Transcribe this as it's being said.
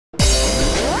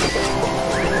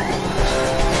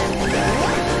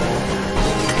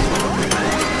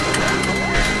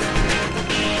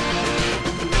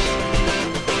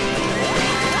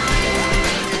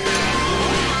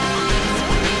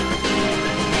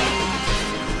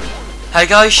Hey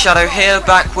guys, Shadow here,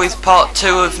 back with part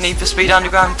 2 of Need for Speed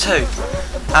Underground 2.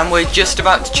 And we're just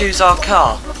about to choose our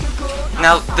car.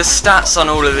 Now, the stats on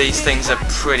all of these things are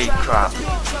pretty crap.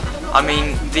 I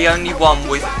mean, the only one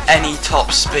with any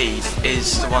top speed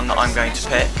is the one that I'm going to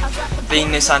pick, being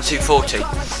Nissan 240.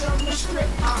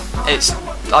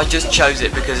 I just chose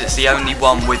it because it's the only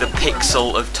one with a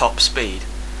pixel of top speed.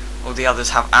 All the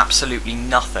others have absolutely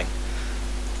nothing.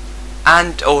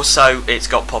 And also, it's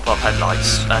got pop-up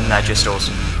headlights, and they're just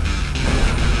awesome.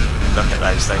 Look at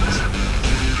those things.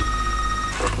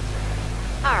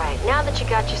 Alright, now that you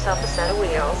got yourself a set of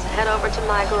wheels, head over to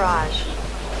my garage.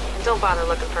 And don't bother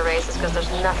looking for races, because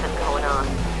there's nothing going on.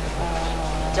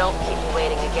 Don't keep me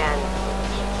waiting again.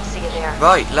 See you there.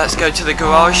 Right, let's go to the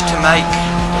garage to make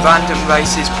random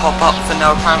races pop up for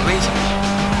no apparent reason.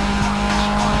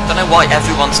 Don't know why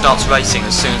everyone starts racing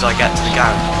as soon as I get to the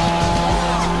garage.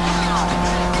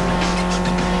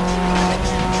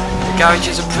 The garage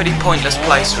is a pretty pointless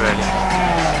place, really.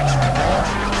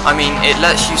 I mean, it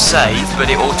lets you save, but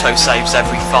it auto-saves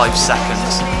every 5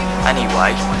 seconds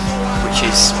anyway, which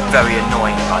is very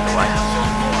annoying, by the way.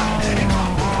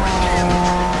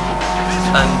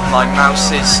 And my mouse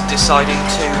is deciding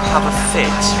to have a fit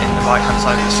in the right-hand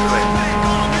side of the screen.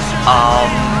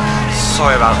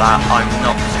 Sorry about that, I'm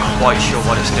not quite sure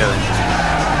what it's doing.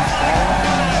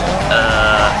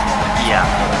 Yeah.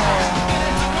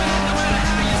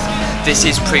 This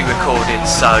is pre-recorded,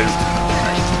 so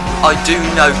I do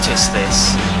notice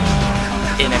this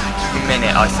in a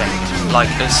minute, I think. Like,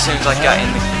 as soon as I get in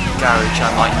the garage, I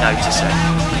might notice it.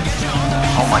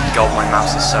 Oh my god, my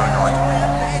mouse is so annoying.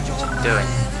 What's it doing?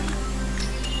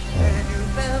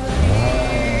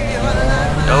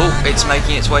 Oh, it's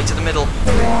making its way to the middle.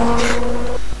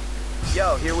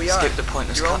 Yo, here we are. Skip the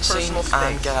pointless cutscene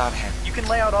and get out of here. You can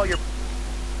lay out all your...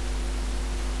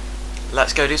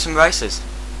 Let's go do some races.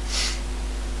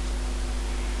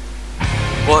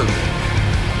 Whoa.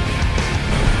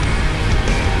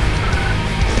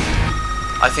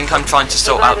 I think I'm trying to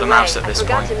sort out the mouse at this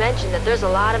point. I forgot to mention that there's a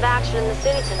lot of action in the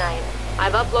city tonight.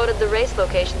 I've uploaded the race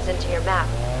locations into your map.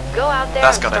 Go out there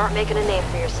and start making a name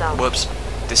for yourself. Whoops.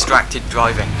 Distracted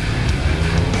driving.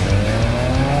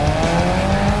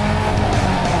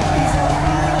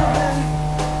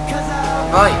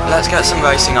 Right, let's get some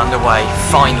racing underway,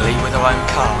 finally, with our own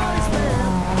car.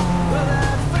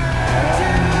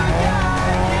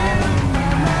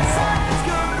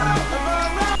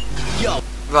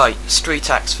 Right, Street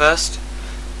X first.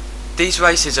 These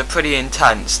races are pretty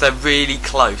intense, they're really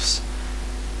close.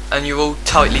 And you're all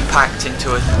tightly packed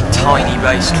into a tiny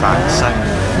racetrack, so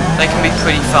they can be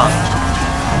pretty fun.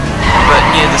 But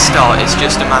near the start, it's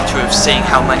just a matter of seeing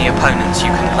how many opponents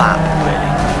you can lap,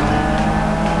 really.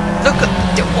 Look at...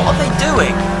 what are they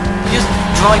doing? They're just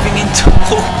driving into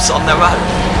walls on their own.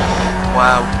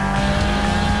 Wow.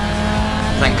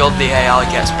 Thank God the AI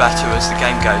gets better as the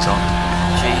game goes on.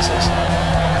 Jesus.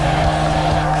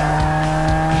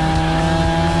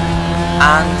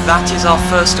 And that is our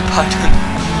first opponent.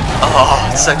 Oh,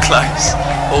 so close.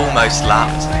 Almost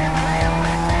lapped.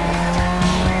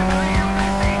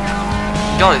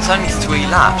 God, it's only 3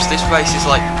 laps. This race is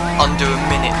like under a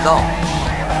minute long.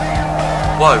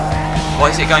 Whoa,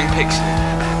 why is it going pixely?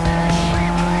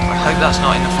 I hope that's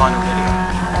not in the final video.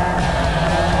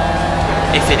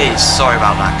 If it is, sorry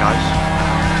about that, guys.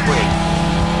 It's weird.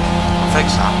 I'll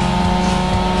fix that.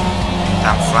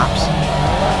 Damn fraps.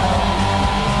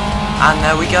 And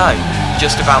there we go.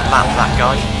 Just about lapped that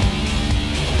guy.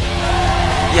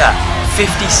 Yeah,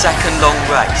 50-second long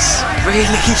race.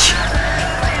 Really?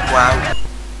 Wow.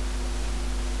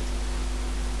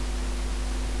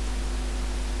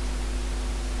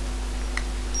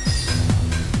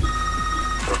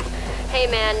 Hey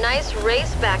man, nice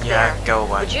race back there. Yeah, go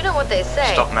away. But you know what they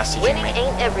say. Stop messaging Winning me.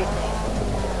 ain't everything.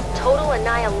 Total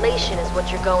annihilation is what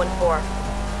you're going for.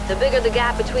 The bigger the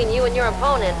gap between you and your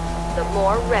opponent, the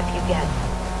more rep you get.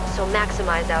 So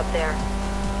maximize out there.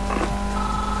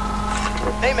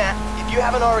 Hey man, if you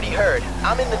haven't already heard,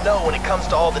 I'm in the know when it comes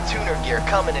to all the tuner gear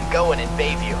coming and going in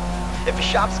Bayview. If a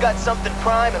shop's got something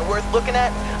prime and worth looking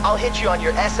at, I'll hit you on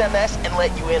your SMS and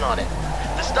let you in on it.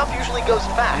 The stuff usually goes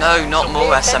fast. No, not so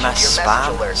more pay attention SMS to your message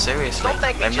spam. alerts. Seriously, Don't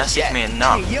thank they me just message yet. me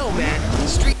enough. Hey, yo, man.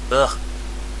 Street. Ugh.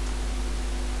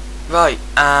 Right,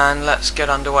 and let's get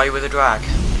underway with a drag.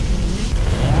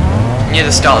 Near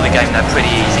the start of the game they're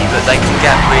pretty easy, but they can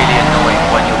get really annoying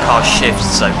when your car shifts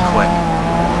so quick.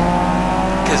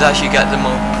 Because as you get the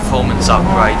more performance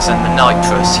upgrades and the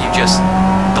nitrous, you just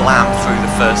blam through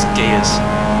the first gears.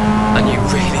 And you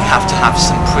really have to have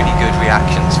some pretty good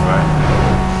reactions for it.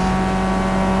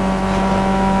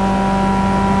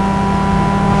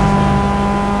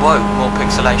 Whoa, more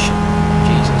pixelation.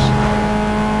 Jesus.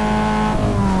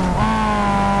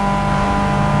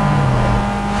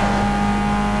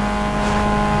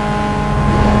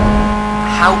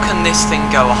 How can this thing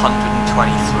go 123?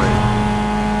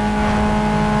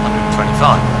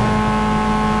 125?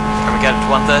 Can we get it to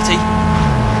 130?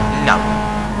 No.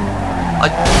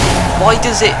 Why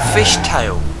does it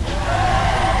fishtail?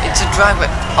 It's a drag race.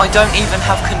 I don't even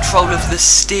have control of the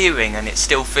steering and it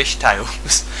still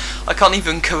fishtails. I can't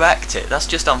even correct it. That's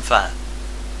just unfair.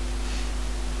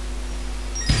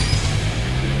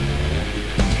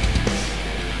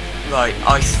 Right,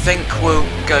 I think we'll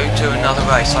go to another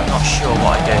race. I'm not sure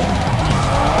what I do.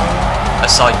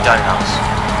 Aside donuts.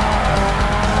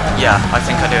 Yeah, I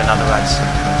think I do another race.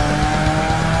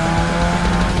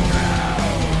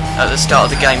 At the start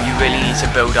of the game you really need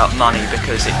to build up money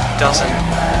because it doesn't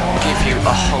give you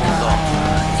a whole lot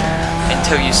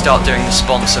until you start doing the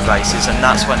sponsor races, and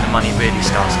that's when the money really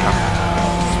starts coming.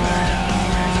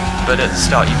 But at the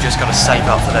start you've just got to save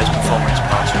up for those performance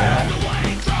parts really.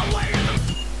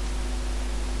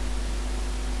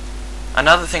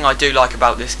 Another thing I do like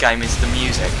about this game is the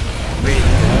music. Really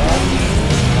good.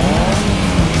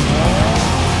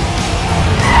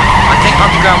 I think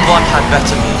Underground 1 had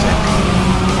better music,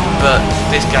 but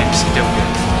this game's still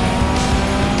good.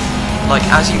 Like,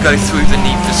 as you go through the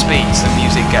Need for Speeds, the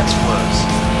music gets worse.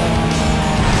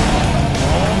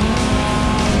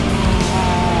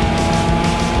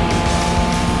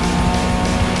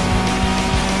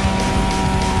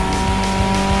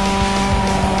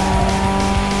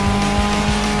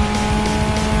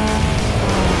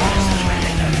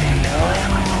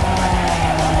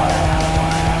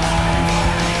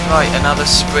 Right, another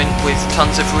sprint with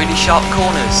tons of really sharp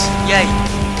corners. Yay!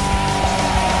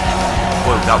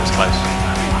 Whoa, that was close.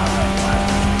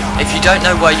 If you don't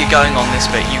know where you're going on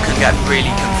this bit, you can get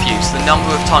really confused. The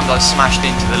number of times I've smashed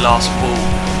into the last wall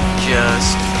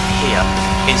just here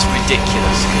is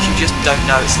ridiculous, because you just don't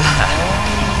know it's there.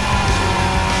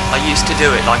 I used to do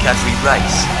it like every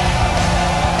race.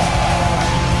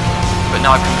 But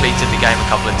now I've completed the game a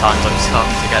couple of times, I'm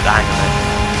starting to get the hang of it.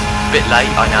 Bit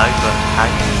late, I know, but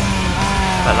hey,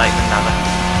 better late than never.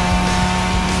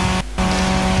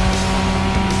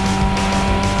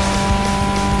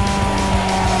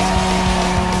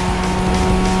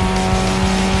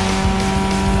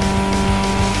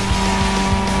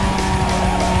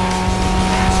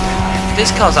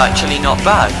 This car's actually not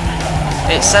bad.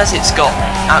 It says it's got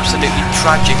absolutely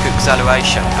tragic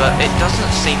acceleration, but it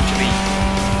doesn't seem to be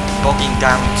bogging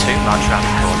down too much around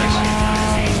the corners.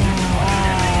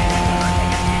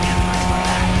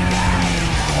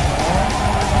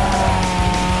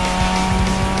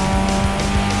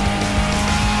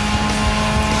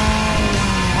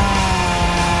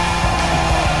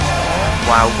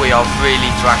 Wow, we are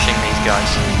really thrashing these guys.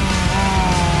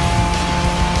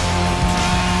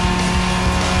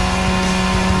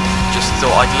 Just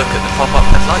thought I'd look at the pop-up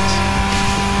headlights.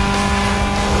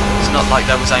 It's not like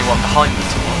there was anyone behind me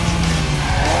to watch.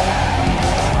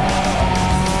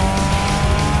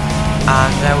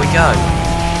 And there we go.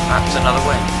 That's another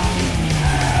win.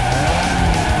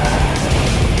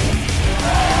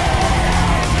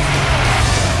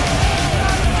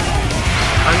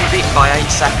 Only beaten by 8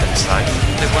 seconds though.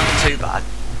 It wasn't too bad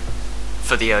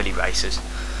for the early races.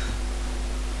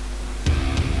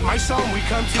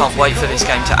 Can't wait for this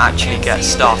game to actually get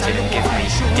started and give me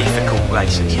difficult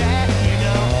races.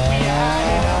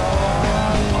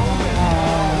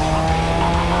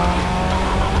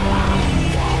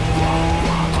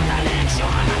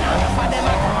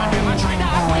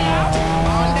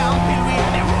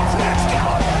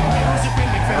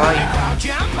 Right.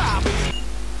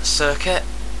 Circuit.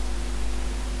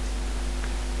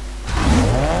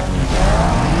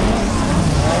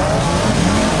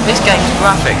 This game's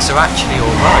graphics are actually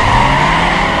alright.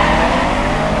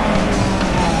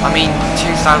 I mean,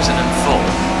 2004.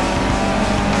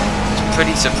 It's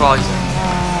pretty surprising.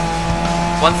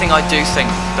 One thing I do think,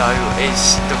 though,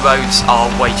 is the roads are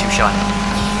way too shiny.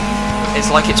 It's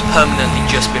like it's permanently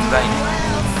just been raining.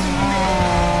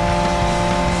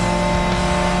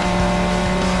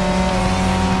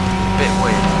 Bit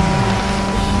weird.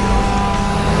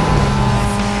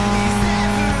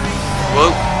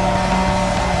 Whoa.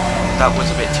 That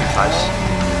was a bit too close.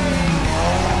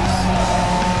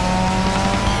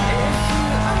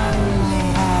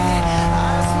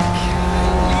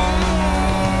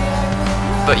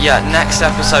 But yeah, next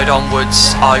episode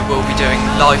onwards I will be doing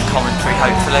live commentary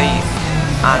hopefully,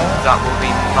 and that will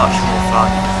be much more fun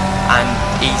and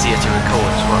easier to record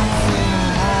as well.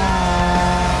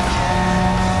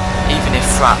 Even if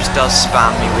Fraps does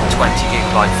spam me with 20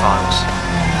 GB files.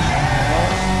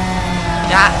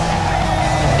 Yeah.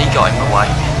 He got in the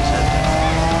way.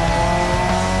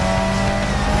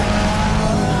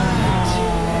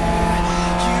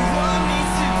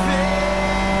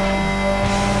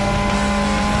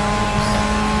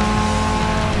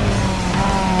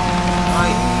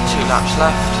 Right, 2 laps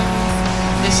left.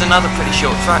 This is another pretty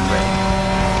short track, really.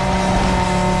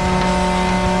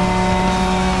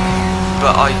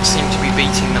 But I seem to be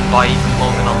beating them by even more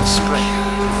than on the sprint.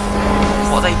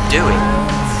 What are they doing?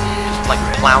 Just like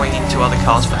ploughing into other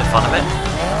cars for the fun of it?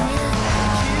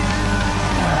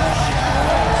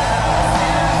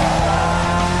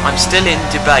 I'm still in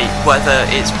debate whether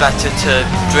it's better to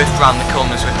drift round the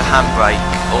corners with the handbrake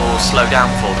or slow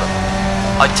down for them.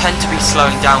 I tend to be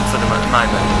slowing down for them at the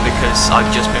moment because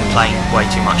I've just been playing way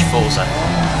too much Forza.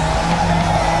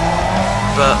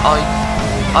 But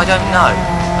I don't know.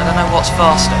 I don't know what's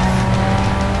faster.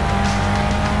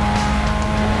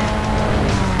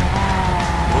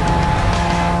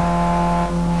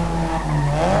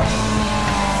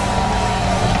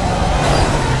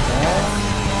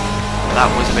 That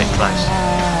was a bit close.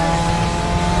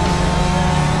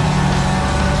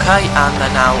 Okay, and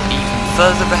they're now even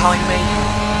further behind me.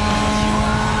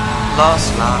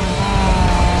 Last lap.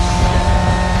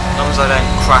 As long as I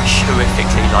don't crash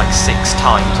horrifically like 6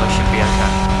 times, I should be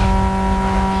okay.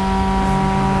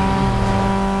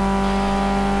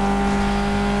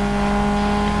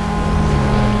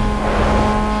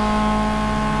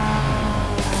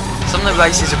 Some of the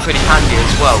races are pretty handy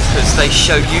as well, because they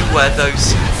show you where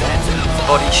those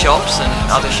body shops and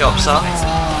other shops are.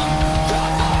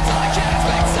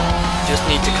 You just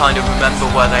need to kind of remember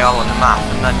where they are on the map,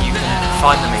 and then you can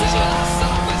find them easier.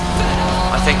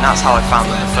 I think that's how I found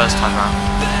them the first time round.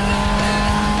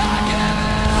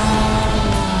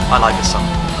 I like this song.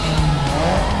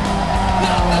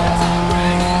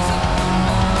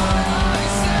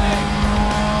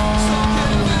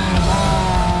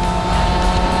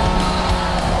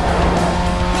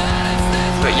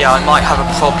 But yeah, I might have a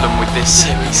problem with this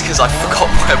series because I forgot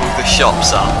where all the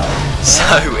shops are, so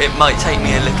it might take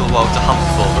me a little while to hunt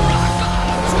for them.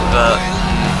 But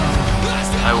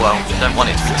oh well, don't want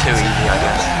it to be too easy, I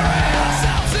guess.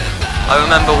 I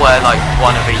remember where like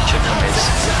one of each of them is,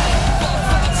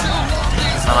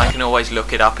 and I can always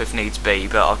look it up if needs be,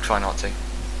 but I'll try not to.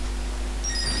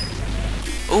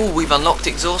 Oh, we've unlocked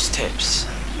exhaust tips.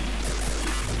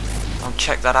 I'll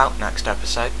check that out next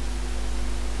episode.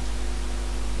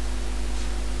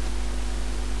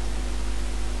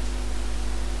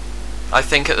 I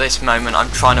think at this moment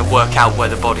I'm trying to work out where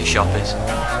the body shop is.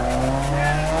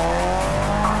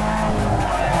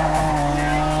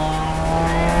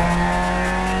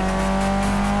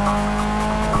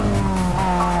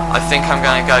 I think I'm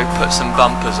going to go put some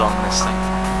bumpers on this thing.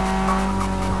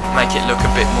 Make it look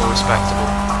a bit more respectable.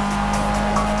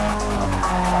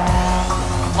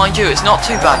 Mind you, it's not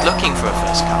too bad looking for a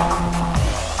first car.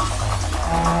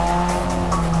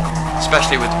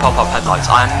 Especially with the pop-up headlights.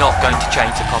 I am not going to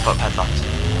change the pop-up headlights.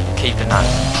 I'm keeping that.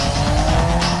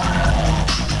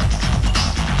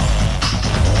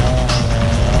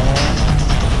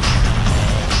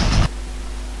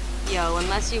 Yo,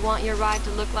 unless you want your ride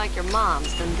to look like your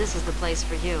mom's, then this is the place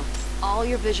for you. All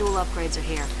your visual upgrades are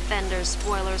here. Fenders,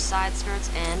 spoilers, side skirts,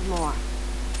 and more.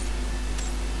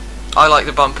 I like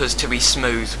the bumpers to be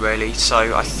smooth, really,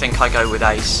 so I think I go with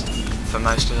Ace for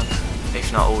most of them,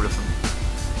 if not all of them.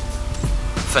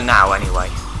 For now, anyway.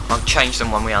 I'll change them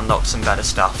when we unlock some better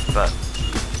stuff, but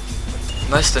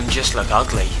most of them just look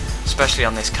ugly, especially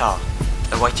on this car.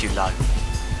 They're way too low.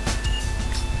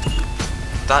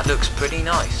 That looks pretty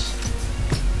nice.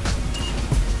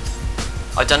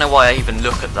 I don't know why I even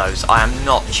look at those. I am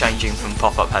not changing from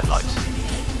pop-up headlights.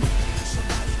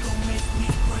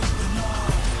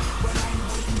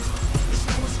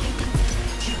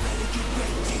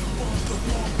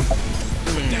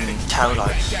 Tail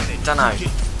lights. Dunno.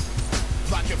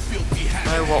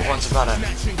 Know what one's better.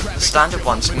 The standard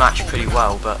ones match pretty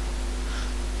well, but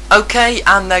okay,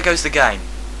 and there goes the game.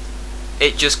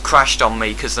 It just crashed on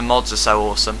me because the mods are so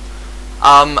awesome.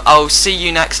 I'll see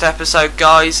you next episode,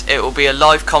 guys. It will be a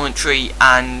live commentary,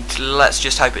 and let's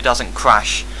just hope it doesn't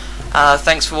crash.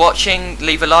 Thanks for watching.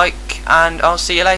 Leave a like, and I'll see you later.